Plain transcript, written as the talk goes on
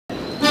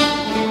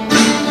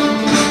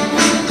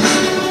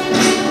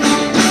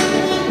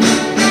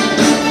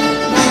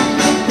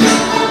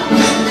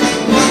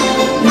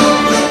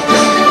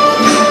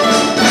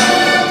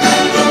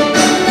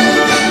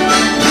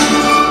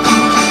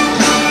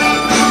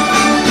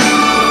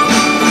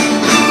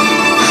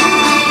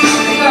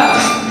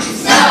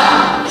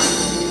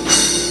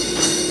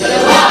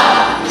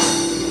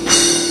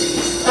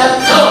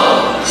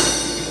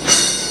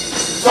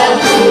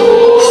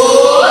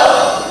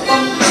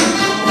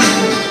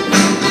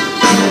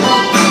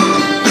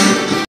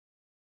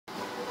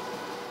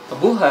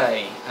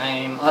Hi,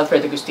 I'm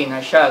Alfred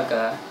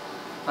Agustin-Arciaga.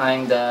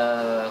 I'm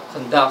the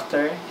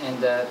conductor and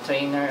the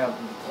trainer of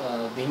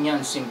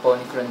Binyan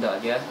Symphonic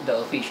Rondalia,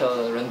 the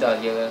official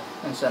Rondalia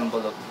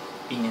ensemble of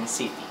Binyan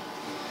City.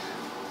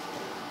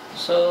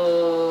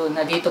 So,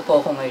 nandito po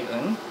ako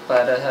ngayon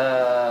para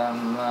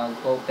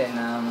mag-open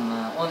ng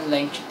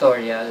online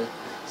tutorial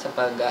sa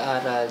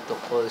pag-aaral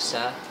tukol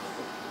sa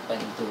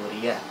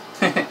Banduria.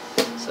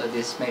 So,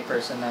 this is my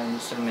personal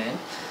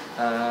instrument.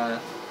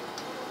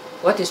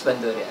 What is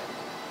Banduria?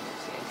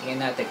 Sige, tingnan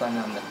natin kung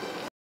ano ang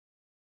Banduria.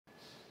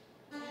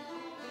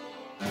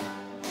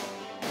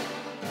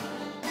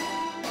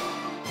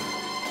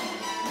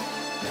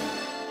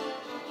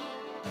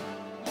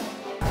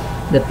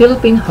 The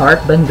Philippine harp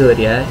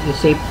Banduria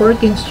is a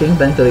 14-string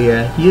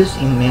banduria used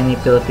in many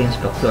Philippines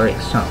folkloric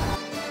songs.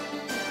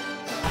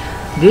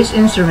 This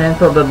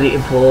instrument probably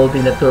evolved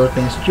in the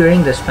Philippines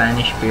during the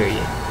Spanish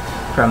period,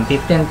 from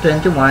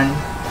 1521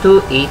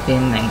 to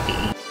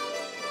 1898.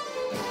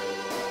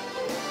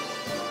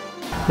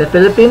 The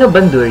Filipino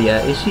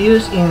Banduria is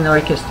used in an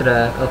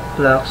orchestra of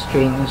clock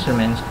string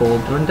instruments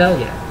called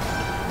rondalia.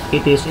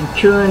 It is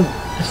tuned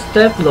a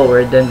step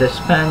lower than the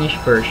Spanish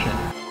version.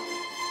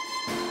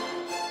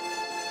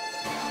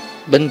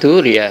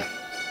 Banduria,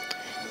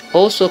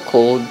 also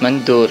called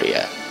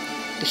Banduria,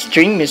 the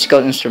string musical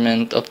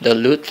instrument of the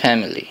lute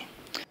family,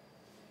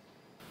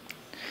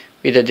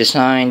 with a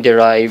design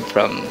derived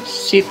from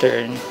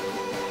cithern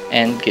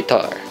and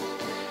guitar.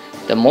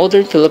 The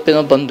modern Filipino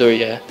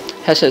Banduria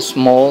has a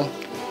small,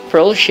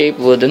 pearl-shaped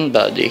wooden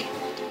body,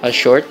 a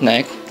short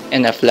neck,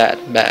 and a flat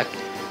back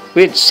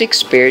with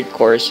 6 paired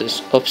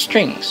courses of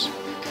strings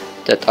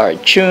that are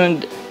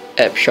tuned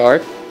F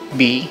sharp,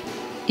 B,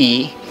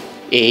 E,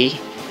 A,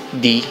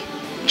 D,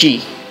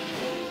 G,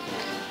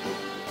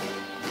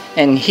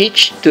 and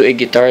hitched to a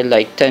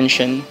guitar-like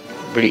tension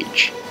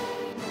bridge.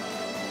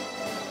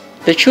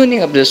 The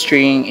tuning of the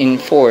string in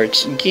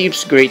fourths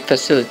gives great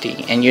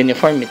facility and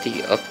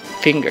uniformity of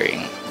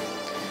fingering.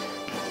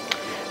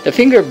 The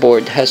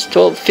fingerboard has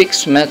 12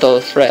 fixed metal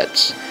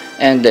frets,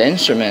 and the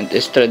instrument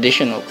is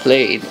traditionally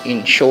played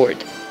in short,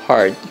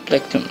 hard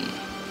plectrum.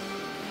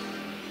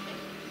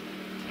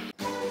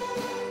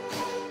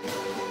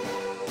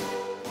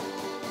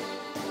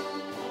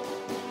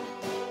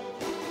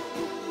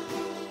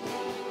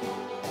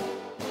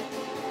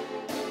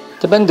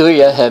 The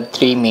Banduria have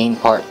 3 main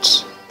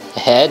parts: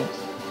 the head,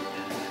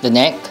 the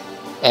neck,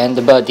 and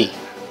the body.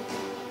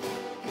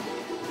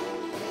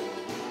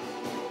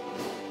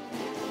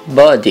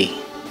 Body,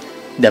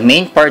 the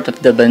main part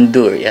of the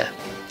Banduria.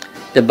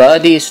 The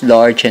body is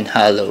large and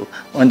hollow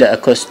on the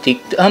acoustic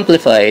to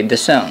amplify the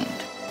sound.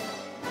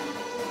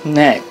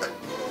 Neck,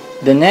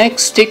 the neck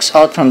sticks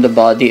out from the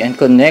body and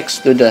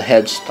connects to the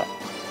headstock.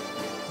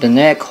 The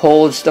neck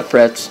holds the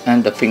frets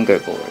and the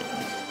fingerboard.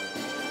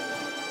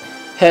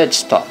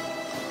 Headstock,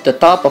 the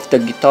top of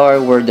the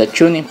guitar where the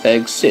tuning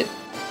pegs sit,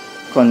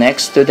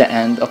 connects to the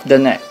end of the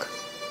neck.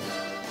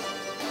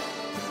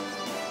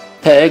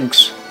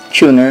 Pegs,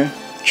 tuner,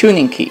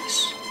 tuning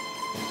keys.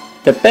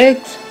 The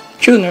pegs,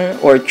 tuner,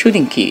 or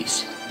tuning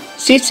keys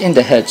sits in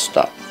the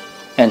headstock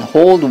and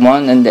hold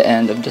one on the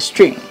end of the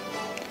string.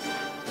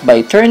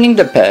 By turning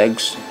the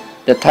pegs,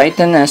 the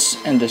tightness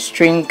and the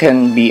string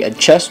can be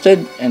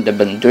adjusted and the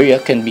Banduria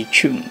can be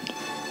tuned.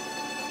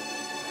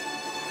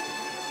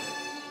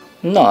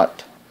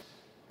 Knot.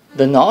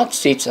 The knot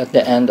sits at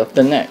the end of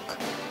the neck.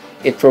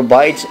 It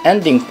provides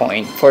ending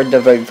point for the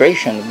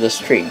vibration of the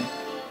string,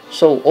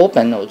 so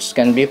open notes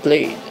can be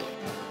played.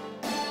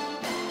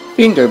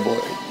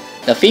 Fingerboard.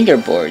 The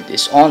fingerboard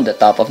is on the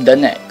top of the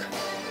neck.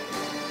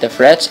 The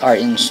frets are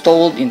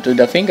installed into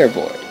the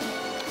fingerboard.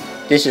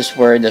 This is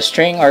where the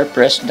strings are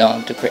pressed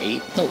down to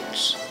create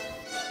notes.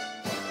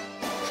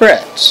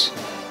 Frets.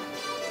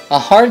 A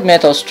hard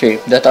metal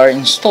strip that are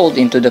installed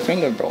into the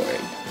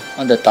fingerboard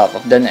on the top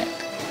of the neck.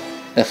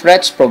 The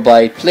frets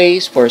provide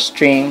place for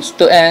strings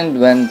to end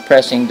when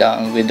pressing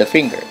down with the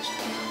fingers.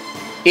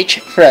 Each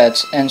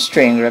fret and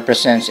string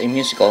represents a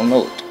musical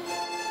note.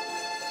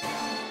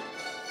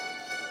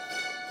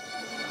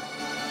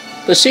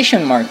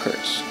 Position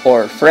markers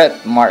or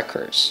fret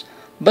markers.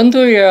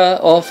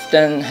 Banduria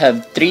often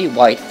have 3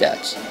 white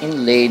dots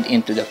inlaid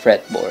into the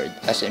fretboard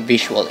as a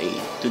visual aid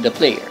to the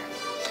player.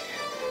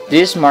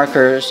 These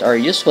markers are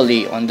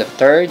usually on the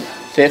 3rd,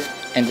 5th,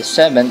 and the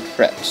 7th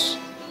frets.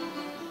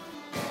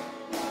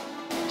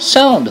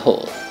 Sound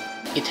hole.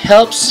 It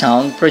helps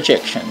sound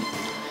projection.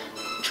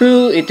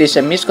 True, it is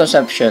a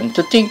misconception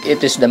to think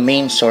it is the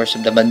main source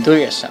of the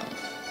Banduria sound.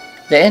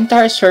 The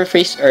entire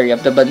surface area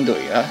of the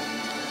Banduria,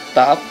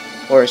 top,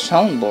 or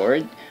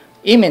soundboard,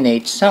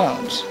 emanates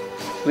sounds,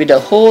 with the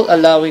hole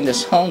allowing the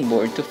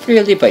soundboard to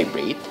freely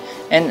vibrate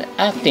and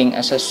acting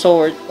as a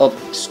sort of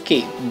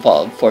escape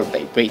valve for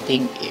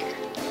vibrating air.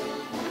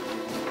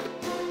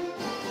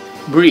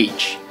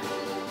 Bridge.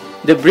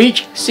 The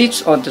bridge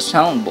sits on the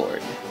soundboard.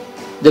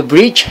 The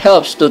bridge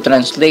helps to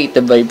translate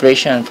the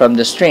vibration from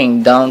the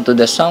string down to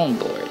the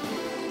soundboard.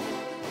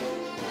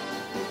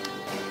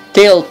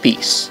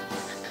 Tailpiece.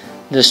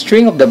 The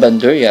string of the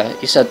Banduria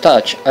is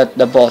attached at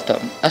the bottom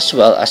as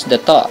well as the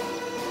top.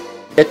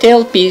 The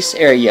tailpiece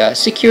area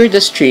secures the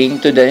string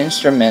to the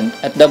instrument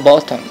at the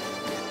bottom.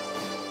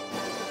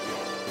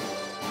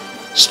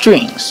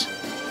 Strings.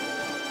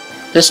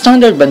 The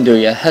standard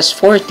Banduria has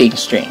 14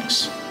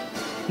 strings.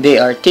 They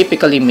are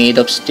typically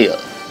made of steel.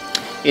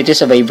 It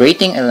is a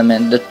vibrating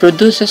element that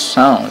produces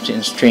sounds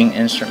in string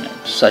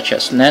instruments, such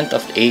as length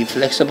of a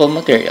flexible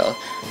material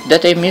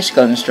that a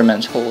musical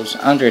instrument holds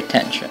under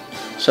tension,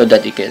 so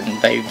that it can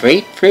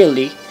vibrate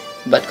freely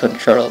but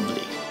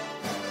controllably.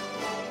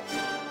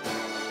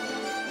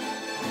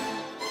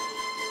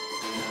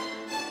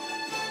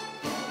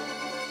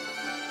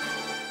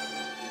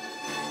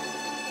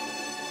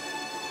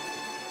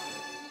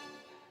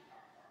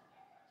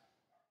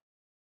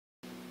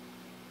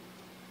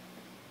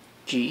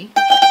 G,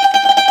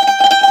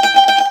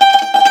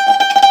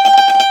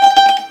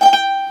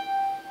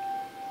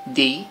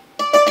 D,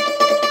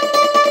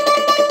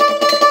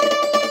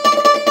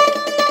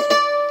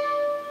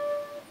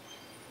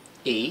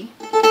 A,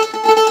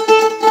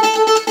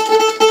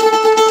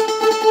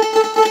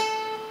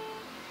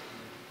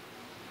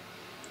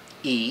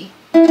 E,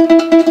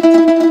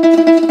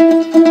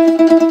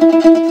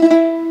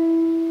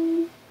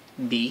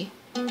 B,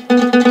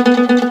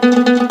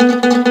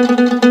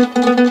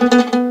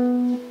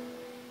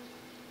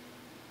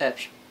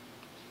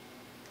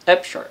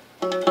 F sharp.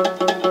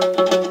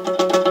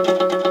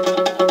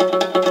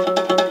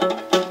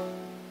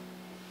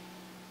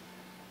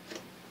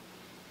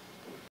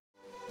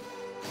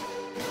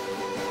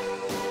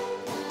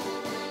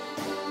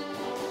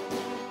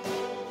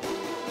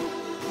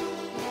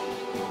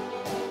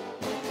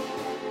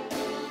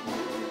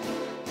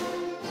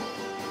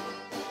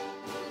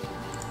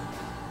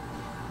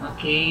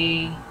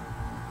 Okay,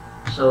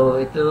 so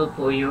ito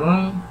po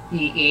yung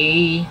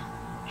EA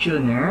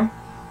tuner.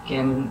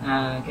 Can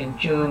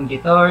tune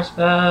guitars,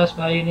 bass,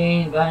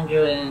 violin,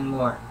 banjo, and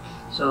more.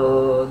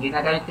 So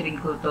ginagamit rin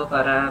ko to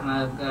para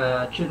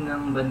mag-tune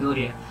ng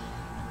Banduria.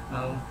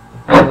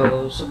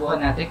 So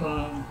subukan natin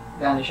kung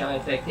gaano siya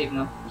ka-effective,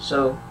 no?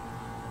 So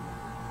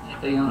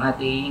ito yung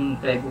ating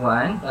peg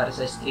 1 para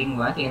sa string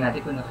 1. Tingnan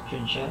natin kung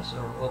naka-tune siya.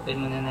 So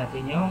open muna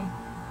natin yung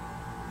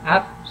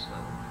app. So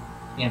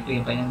yan po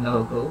yung kanyang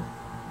logo.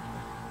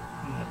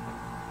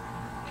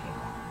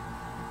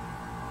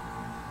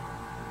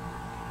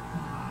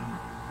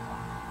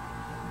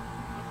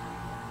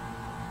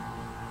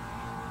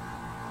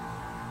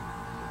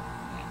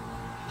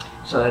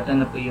 So ito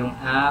na po yung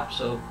app.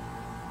 So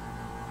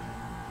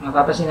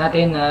mapapansin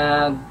natin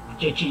na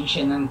change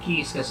siya ng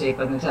keys kasi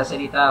pag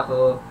nagsasalita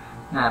ako,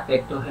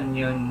 naapektuhan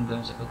yun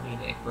doon sa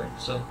pag-record.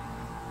 So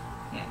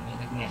yan, may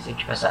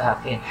nag-message pa sa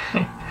akin.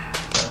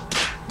 So,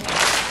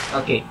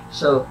 okay,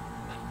 so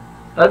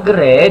pag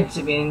red,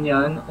 sabihin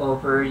yun,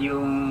 over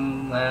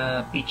yung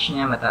pitch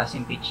niya, mataas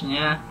yung pitch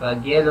niya.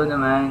 Pag yellow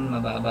naman,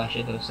 mababa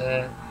siya doon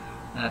sa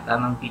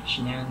tamang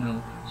pitch niya.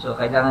 No? So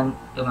kailangan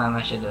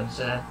tumama siya doon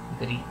sa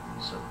green.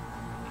 So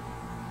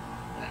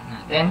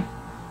natin.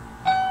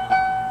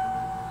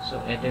 So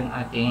ito yung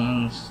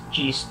ating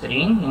G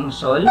string, yung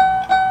sol.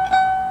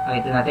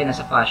 Ito natin,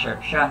 nasa fa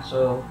sharp siya.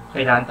 So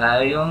kailangan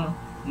tayo yung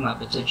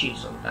umabot sa G.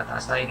 So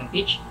tataas tayo ng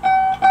pitch.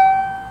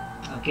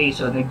 Okay,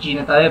 so nag-G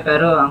na tayo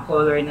pero ang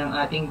color ng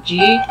ating G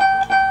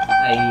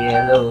ay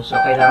yellow. So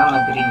kailangan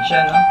mag-green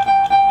siya, no?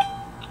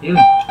 Yun.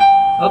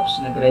 Oops,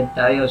 nag-red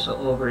tayo. So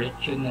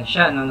overtune na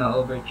siya, no?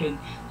 Overtune.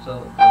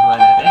 So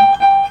gawa natin.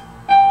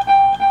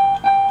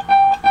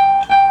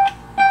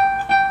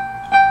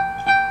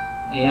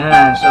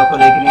 Ayan, so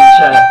kulay green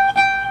siya.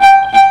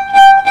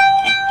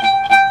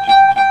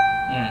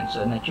 Ayan,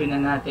 so na-tune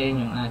na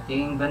natin yung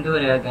ating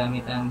Banduria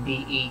gamit ang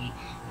DA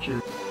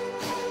tune.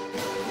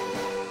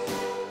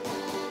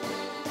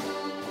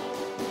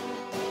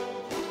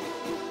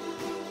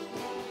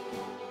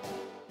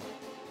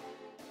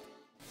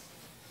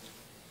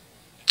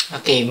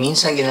 Okay,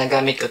 minsan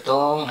ginagamit ko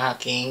tong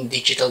aking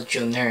digital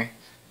tuner.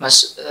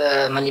 Mas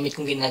malimit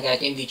kong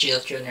ginagamit yung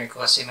digital tuner ko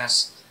kasi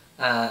mas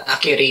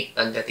accurate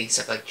pagdating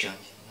sa pag-tune.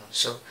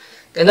 So,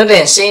 ganun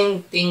rin.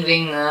 Same thing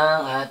rin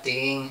ng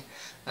ating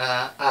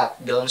app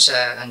doon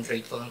sa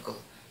Android phone ko.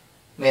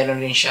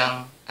 Meron rin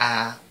siyang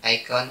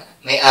icon.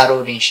 May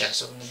arrow rin siya.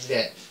 So,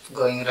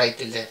 going right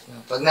to left. No?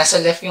 Pag nasa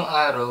left yung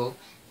arrow,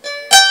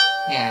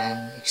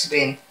 yan,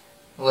 explain,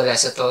 wala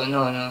sa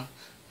tono. No?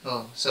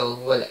 Oh, so,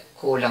 wala.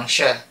 Kulang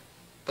siya.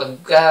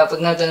 Pag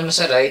nata naman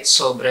sa right,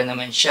 sobra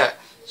naman siya.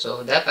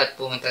 So, dapat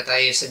pumunta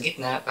tayo sa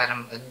gitna para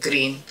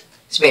mag-green.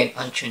 Explain,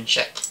 on-tune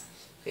siya.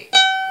 Okay.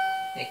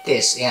 Like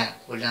this. Yan.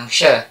 Kulang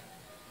siya.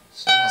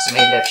 So, nasa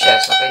may left siya.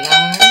 So,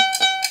 kailangan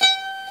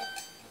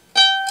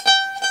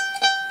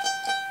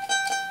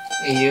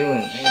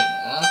ayun. Ayun.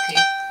 Okay.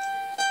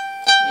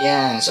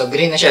 Yan. So,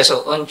 green na siya.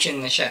 So,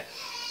 on-tune na siya.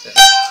 So,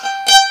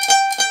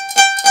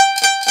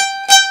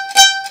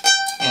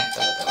 yan.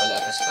 Wala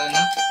pa sa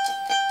no?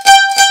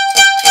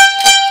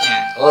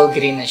 Yan. All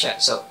green na siya.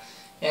 So,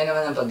 yan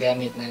naman ang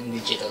paggamit ng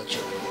digital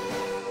tune.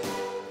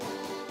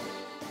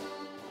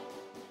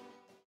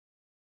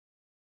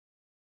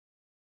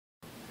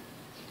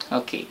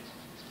 Okay.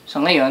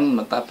 So, ngayon,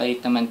 magpapalit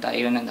naman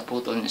tayo ng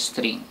naputol na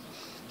string.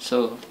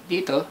 So,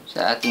 dito,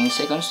 sa ating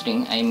second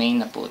string, ay may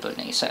naputol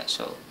na isa.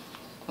 So,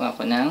 kuha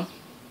ko ng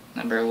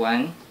number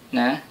 1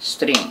 na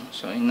string.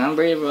 So, yung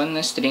number 1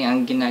 na string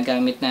ang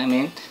ginagamit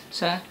namin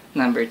sa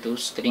number 2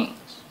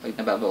 strings. Pag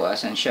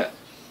nababawasan siya.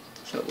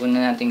 So,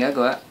 una natin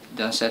gagawa,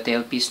 doon sa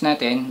tailpiece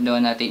natin,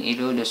 doon natin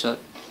ilulusot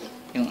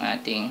yung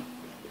ating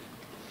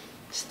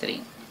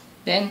string.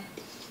 Then,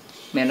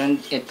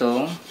 meron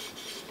itong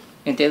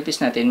yung tailpiece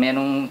natin,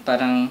 merong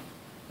parang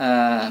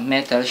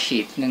metal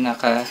sheet na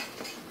nakapatong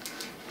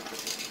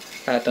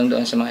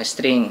doon sa mga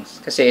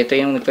strings. Kasi ito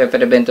yung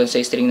nagpe-prevent sa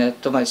string na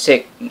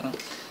tumalsik. No?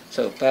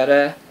 So,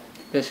 para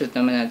lusot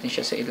naman natin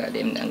siya sa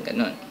ilalim ng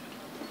ganun.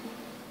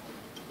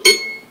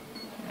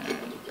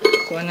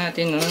 Kuha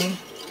natin nun.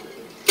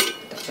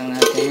 Takang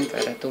natin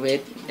para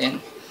tuwid.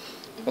 Then,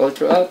 all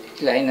throughout,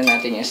 hilain na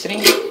natin yung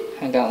string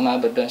hanggang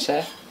umabot doon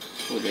sa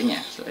ulo niya.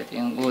 So, ito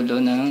yung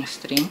ulo ng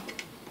string.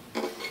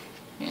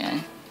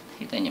 Ayan.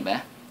 Kita niyo ba?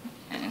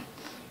 Ayan.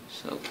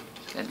 So,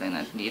 set lang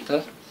natin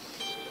dito.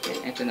 Then,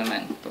 ito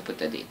naman,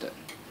 papunta dito.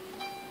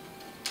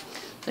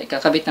 So,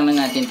 ikakabit naman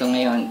natin ito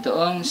ngayon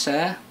doon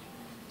sa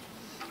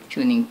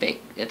tuning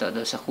peg. Ito,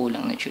 doon sa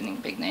kulang na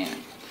tuning peg na yan.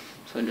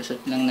 So,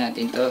 lusot lang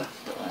natin ito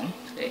doon.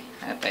 Okay,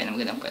 hanap tayo ng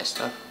magandang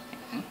pwesto.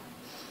 Ayan.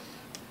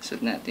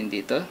 Lusot natin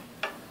dito.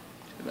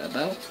 Sa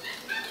babaw.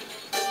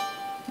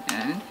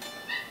 Ayan.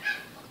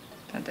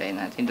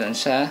 Tantayin natin doon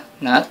sa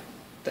nut.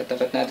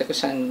 Tatapat natin kung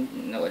saan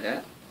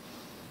nawala.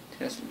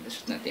 Tapos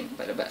lusot natin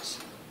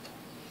palabas.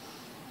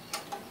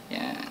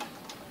 Yan.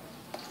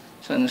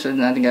 So, ano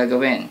sunod natin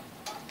gagawin?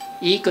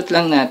 Iikot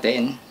lang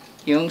natin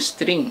yung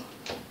string.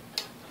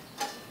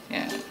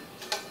 Yan.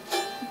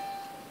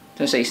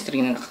 Ito sa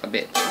string na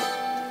nakakabit.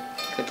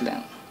 Ikot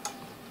lang.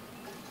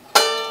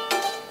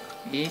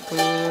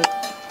 Ikot.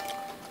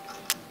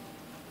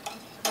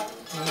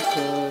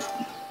 Ikot.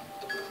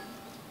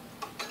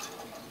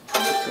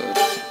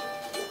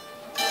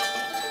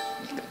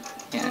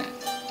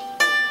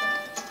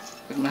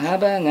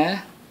 Mahaba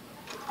na,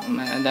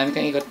 madami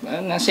kang ikot.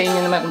 Nasa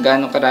inyo naman kung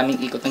gaano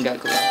karaming ikot ang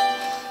gagawin.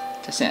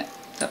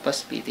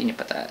 Tapos pitin nyo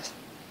pataas.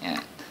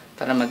 Yan.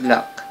 Para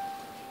mag-lock.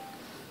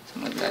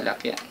 So, magla-lock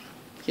yan.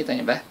 Kita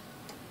nyo ba?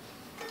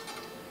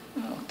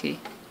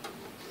 Okay.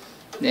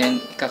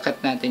 Then,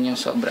 ikakat natin yung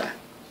sobra.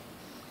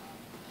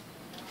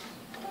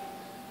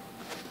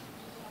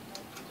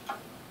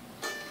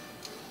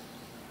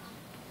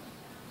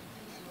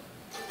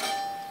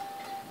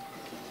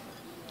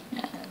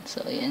 Yan.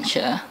 So, ayan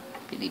siya.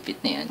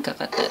 Pilipit na yan,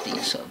 kakat natin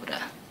yung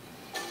sobra.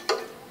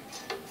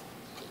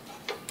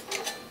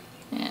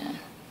 Yan.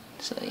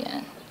 So,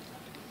 yan.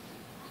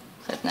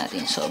 Kat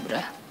natin yung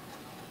sobra.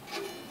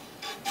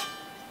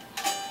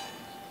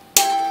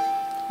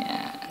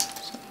 Yan.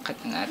 So, kat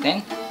na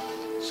natin.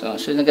 So,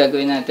 na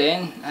gagawin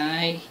natin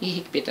ay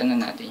hihigpitan na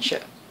natin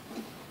siya.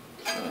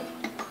 So,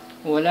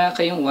 wala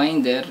kayong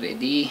winder,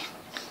 ready.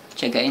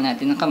 Tiyagain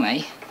natin ng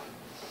kamay.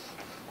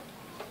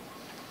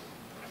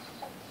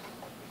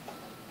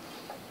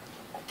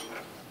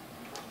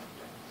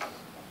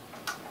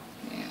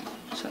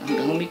 So,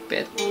 hanggang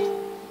humigpit.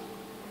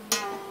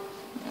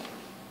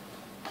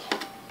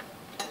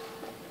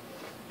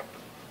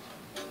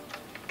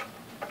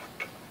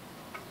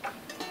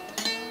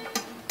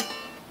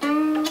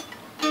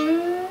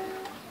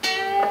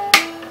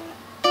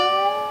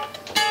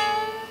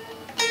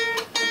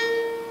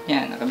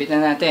 Yan, nakabit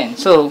na natin.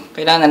 So,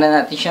 kailangan na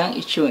natin siyang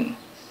i-tune.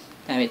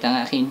 Gamit ang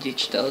aking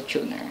digital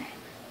tuner.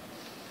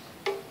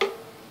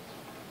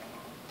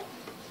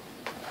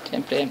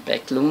 Siyempre, yung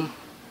peklum.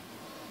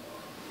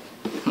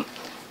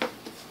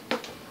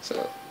 So,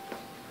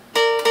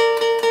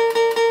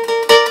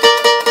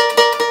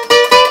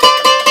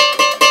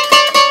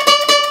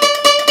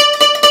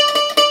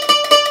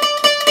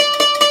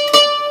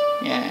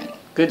 yan.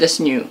 Good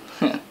as new.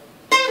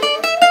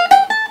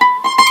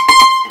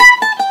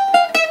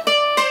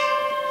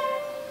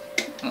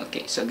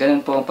 Okay, so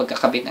ganun po ang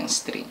pagkakabit ng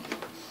string.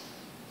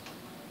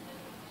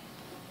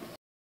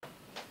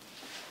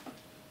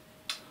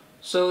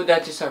 So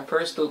that is our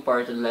first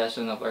two-part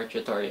lesson of our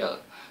tutorial.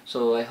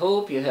 So I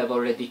hope you have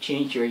already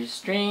changed your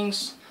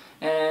strings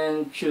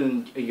and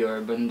tuned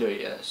your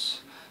bandurias.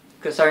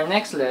 Because our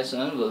next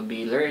lesson will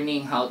be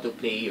learning how to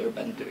play your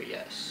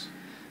bandurias.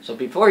 So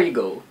before you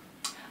go,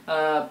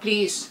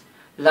 please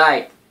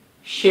like,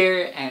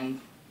 share,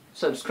 and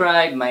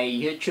subscribe my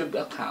YouTube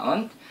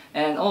account,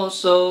 and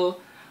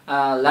also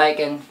like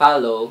and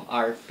follow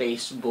our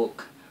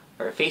Facebook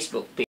page.